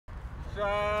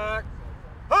Track.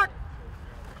 Hook.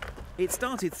 It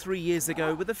started 3 years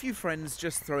ago with a few friends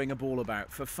just throwing a ball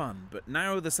about for fun, but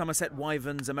now the Somerset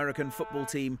Wyverns American football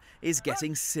team is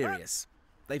getting serious.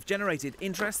 They've generated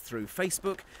interest through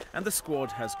Facebook and the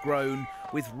squad has grown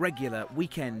with regular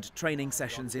weekend training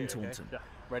sessions in Taunton.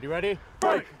 Ready,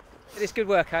 break! It's good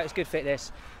workout, it's good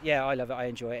fitness. Yeah, I love it, I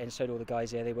enjoy it, and so do all the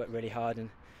guys here. They work really hard, and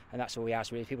that's all we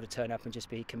ask really, people to turn up and just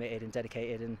be committed and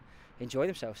dedicated and enjoy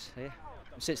themselves. Yeah.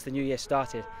 Since the new year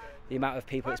started, the amount of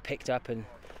people it's picked up and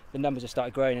the numbers have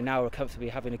started growing, and now we're comfortably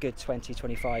having a good 20,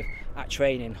 25 at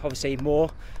training. Obviously more,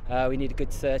 we need a good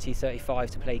 30,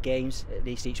 35 to play games at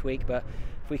least each week, but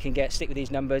if we can stick with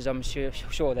these numbers, I'm sure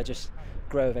they'll just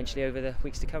grow eventually over the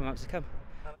weeks to come, months to come.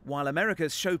 While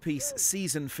America's showpiece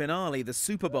season finale, the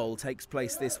Super Bowl, takes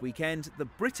place this weekend, the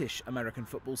British American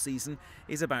football season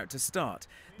is about to start.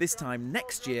 This time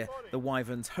next year, the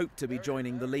Wyverns hope to be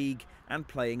joining the league and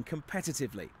playing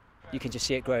competitively. You can just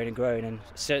see it growing and growing, and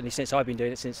certainly since I've been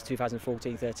doing it since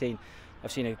 2014-13,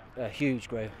 I've seen a huge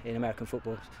growth in American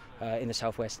football in the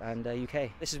Southwest and UK.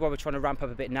 This is why we're trying to ramp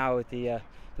up a bit now with the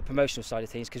promotional side of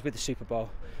things, because with the Super Bowl,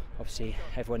 obviously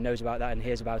everyone knows about that and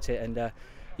hears about it, and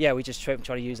yeah, we just trying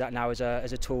to use that now as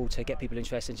a tool to get people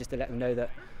interested, and just to let them know that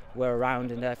we're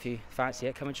around, and if you fancy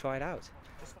it, come and try it out.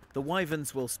 The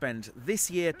Wyverns will spend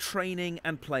this year training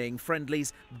and playing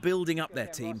friendlies, building up their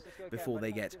team before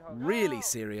they get really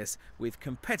serious with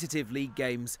competitive league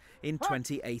games in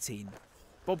 2018.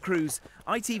 Bob Curwys,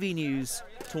 ITV News,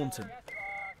 Taunton.